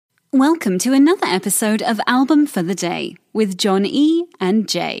Welcome to another episode of Album for the Day with John E. and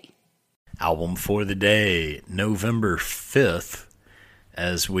Jay. Album for the Day, November 5th,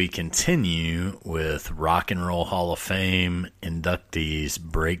 as we continue with Rock and Roll Hall of Fame inductees'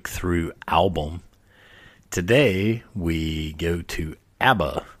 breakthrough album. Today, we go to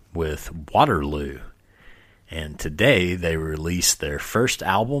ABBA with Waterloo. And today, they released their first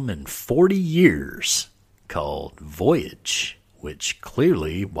album in 40 years called Voyage, which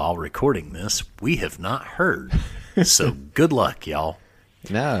clearly, while recording this, we have not heard. So good luck, y'all.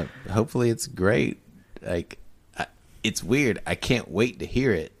 No, hopefully it's great. It's weird. I can't wait to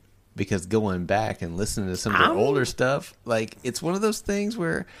hear it because going back and listening to some of their older stuff, it's one of those things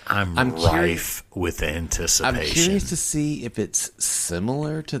where I'm rife with anticipation. I'm curious to see if it's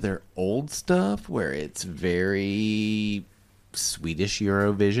similar to their old stuff, where it's very Swedish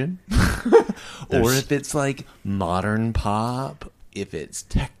Eurovision, or if it's like modern pop, if it's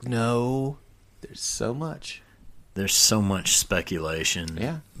techno. There's so much speculation.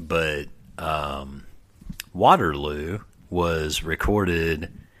 Yeah, but Waterloo was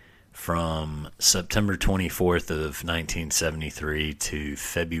recorded from September 24th of 1973 to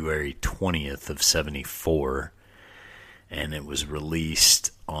February 20th of 74. And it was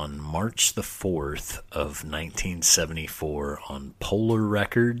released on March the 4th of 1974 on Polar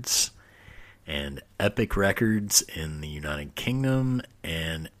Records and Epic Records in the United Kingdom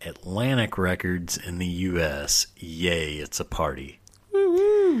and Atlantic Records in the U.S. Yay, it's a party.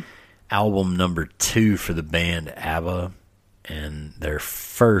 Woo-hoo. Album number 2 for the band ABBA and their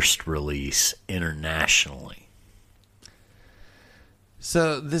first release internationally.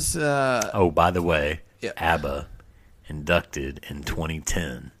 So this... Oh, by the way, yep. ABBA... inducted in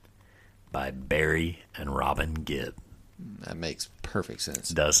 2010 by Barry and Robin Gibb. That makes perfect sense.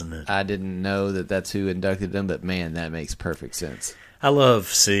 Doesn't it? I didn't know that that's who inducted them, but man, that makes perfect sense. I love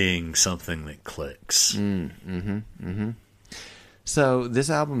seeing something that clicks. So this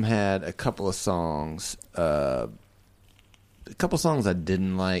album had a couple of songs. A couple songs I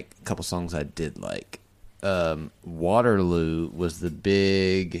didn't like, a couple songs I did like. Waterloo was the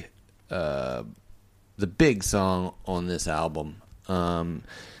big song on this album.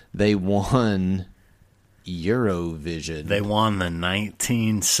 They won Eurovision. They won the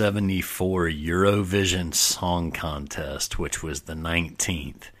 1974 Eurovision Song Contest, which was the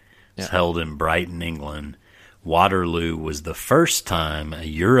 19th. It's held in Brighton, England. Waterloo was the first time a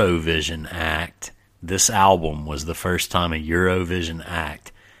Eurovision act, this album was the first time a Eurovision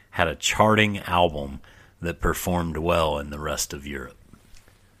act had a charting album that performed well in the rest of Europe.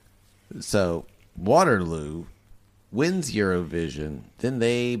 So Waterloo wins Eurovision, then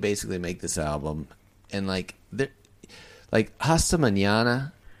they basically make this album, and Hasta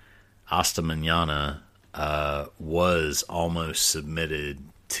Mañana. Hasta Mañana was almost submitted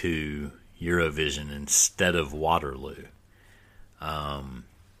to Eurovision instead of Waterloo.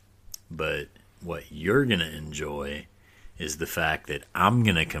 But what you're going to enjoy is the fact that I'm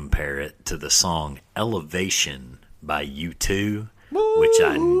going to compare it to the song Elevation by U2, which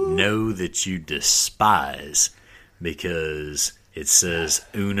I know that you despise because it says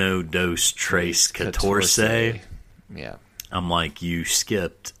uno, dos, tres, catorce. Yeah. I'm like, you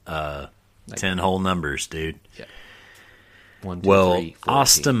skipped 10 whole numbers, dude. Yeah. 1, 2, 3, 4,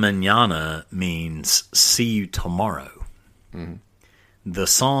 hasta mañana means see you tomorrow. Mm-hmm. The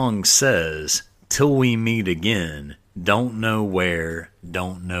song says, till we meet again, don't know where,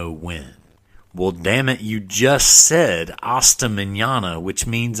 don't know when. Well, damn it, you just said hasta mañana, which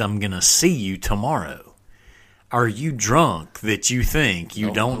means I'm going to see you tomorrow. Are you drunk that you think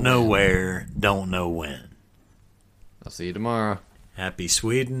you don't know where, don't know when? I'll see you tomorrow. Happy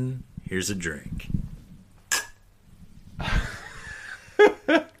Sweden. Here's a drink. Hasta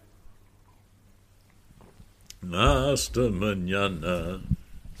mañana.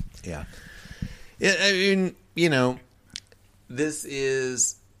 Yeah. I mean, this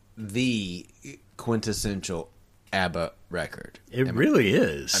is the quintessential ABBA record. It really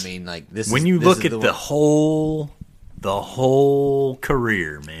is. I mean, this. When you look at the whole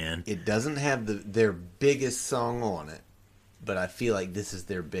career, man. It doesn't have their biggest song on it, but I feel like this is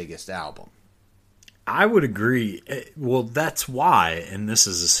their biggest album. I would agree. Well, that's why, and this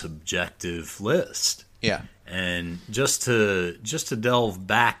is a subjective list. Yeah. And just to delve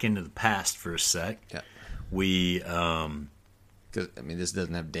back into the past for a sec, we because this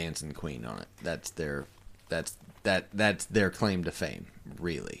doesn't have Dancing Queen on it. That's their claim to fame,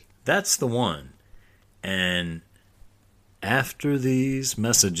 really. That's the one. And after these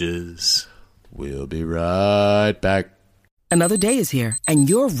messages, we'll be right back. Another day is here, and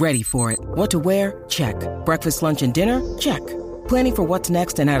you're ready for it. What to wear? Check. Breakfast, lunch, and dinner? Check. Planning for what's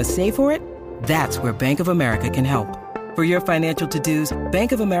next and how to save for it? That's where Bank of America can help. For your financial to-dos,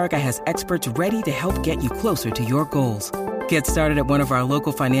 Bank of America has experts ready to help get you closer to your goals. Get started at one of our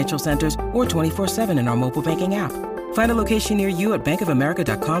local financial centers or 24/7 in our mobile banking app. Find a location near you at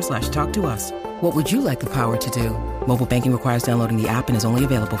bankofamerica.com/talktous. What would you like the power to do? Mobile banking requires downloading the app and is only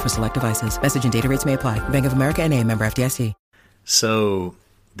available for select devices. Message and data rates may apply. Bank of America N.A., member FDIC. So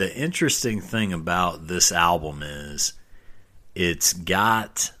the interesting thing about this album is it's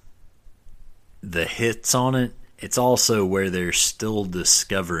got the hits on it. It's also where they're still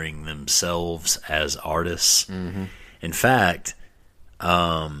discovering themselves as artists. Mm-hmm. In fact,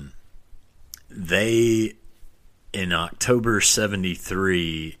 they, in October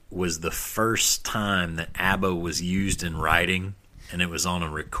 73, was the first time that ABBA was used in writing, and it was on a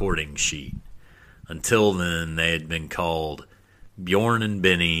recording sheet. Until then, they had been called Bjorn and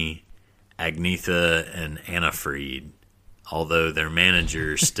Benny, Agnetha and Anna Fried, although their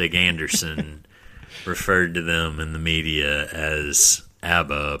manager, Stig Anderson, referred to them in the media as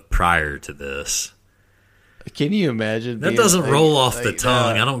ABBA prior to this. Can you imagine? That doesn't roll off the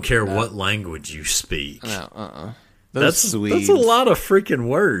tongue. I don't care what language you speak. No, That's a lot of freaking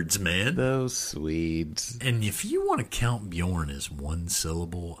words, man. Those Swedes. And if you want to count Bjorn as one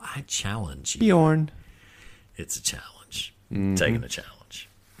syllable, I challenge you. Bjorn. It's a challenge. Taking a challenge.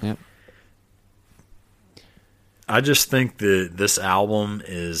 Yep. I just think that this album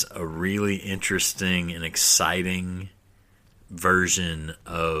is a really interesting and exciting version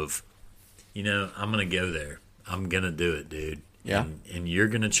of, I'm going to go there. I'm going to do it, dude. Yeah. And you're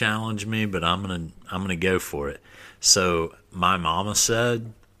going to challenge me, but I'm going to go for it. So, My Mama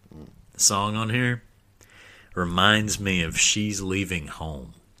Said, the song on here, reminds me of She's Leaving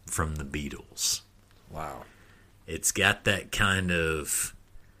Home from the Beatles. Wow. It's got that kind of,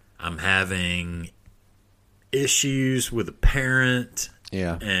 I'm having issues with a parent.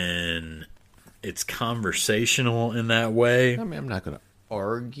 Yeah. And it's conversational in that way. I mean, I'm not going to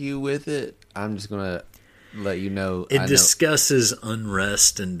argue with it. I'm just going to let you know. It discusses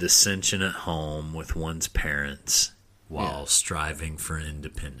unrest and dissension at home with one's parents while striving for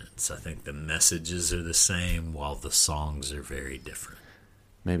independence. I think the messages are the same while the songs are very different.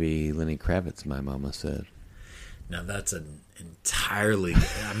 Maybe Lenny Kravitz, My Mama Said. Now that's an entirely,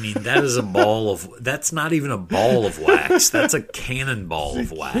 that is that's not even a ball of wax. That's a cannonball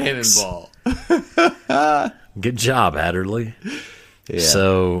of wax. Cannonball. Good job, Adderley. Yeah.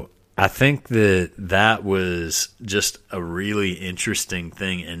 So I think that was just a really interesting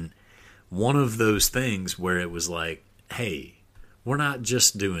thing. And one of those things where it was like, hey, we're not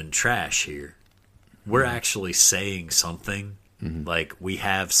just doing trash here. We're actually saying something. Mm-hmm. Like, we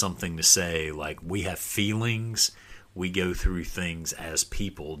have something to say. Like, we have feelings. We go through things as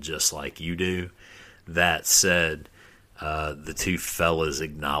people just like you do. That said, the two fellas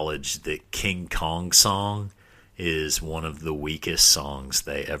acknowledged that King Kong song is one of the weakest songs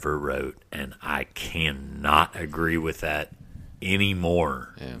they ever wrote. And I cannot agree with that any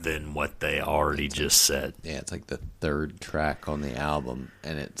more than what they already just said. Yeah, it's like the third track on the album.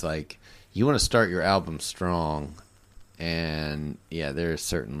 And it's like, you want to start your album strong. And, yeah, there's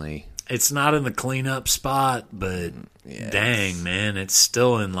certainly... It's not in the cleanup spot, but dang, man, it's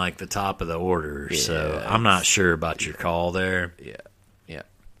still in, like, the top of the order. Yeah, so I'm not sure about your call there. Yeah.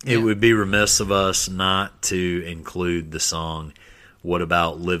 It would be remiss of us not to include the song What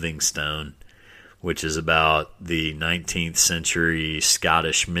About Livingstone, which is about the 19th century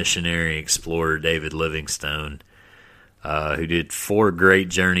Scottish missionary explorer David Livingstone, who did 4 great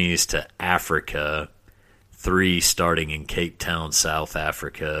journeys to Africa, 3 starting in Cape Town, South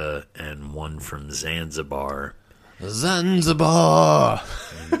Africa, and 1 from Zanzibar. Zanzibar!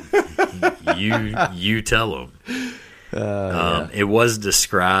 You tell them. It was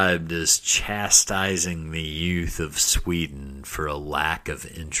described as chastising the youth of Sweden for a lack of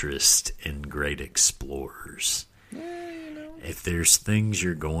interest in great explorers. If there's things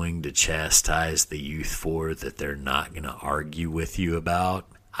you're going to chastise the youth for that they're not going to argue with you about,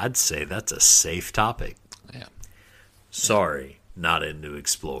 I'd say that's a safe topic. Yeah. Sorry, not into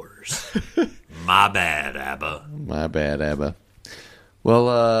explorers. My bad, ABBA. My bad, ABBA.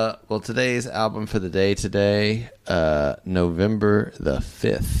 Well, today's album for the day today, November the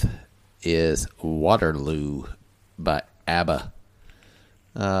 5th, is Waterloo by ABBA.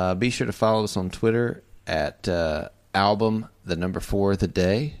 Be sure to follow us on Twitter at album, the number 4 the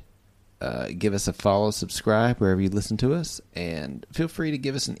day. Give us a follow, subscribe wherever you listen to us, and feel free to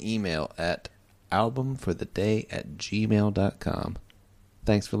give us an email at albumfortheday@gmail.com.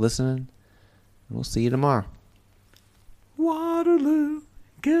 Thanks for listening, and we'll see you tomorrow. Waterloo,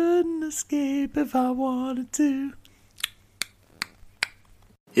 couldn't escape if I wanted to.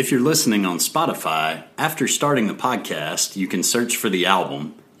 If you're listening on Spotify, after starting the podcast, you can search for the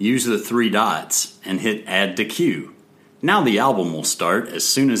album, use the 3 dots, and hit Add to Queue. Now the album will start as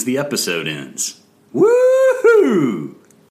soon as the episode ends. Woohoo!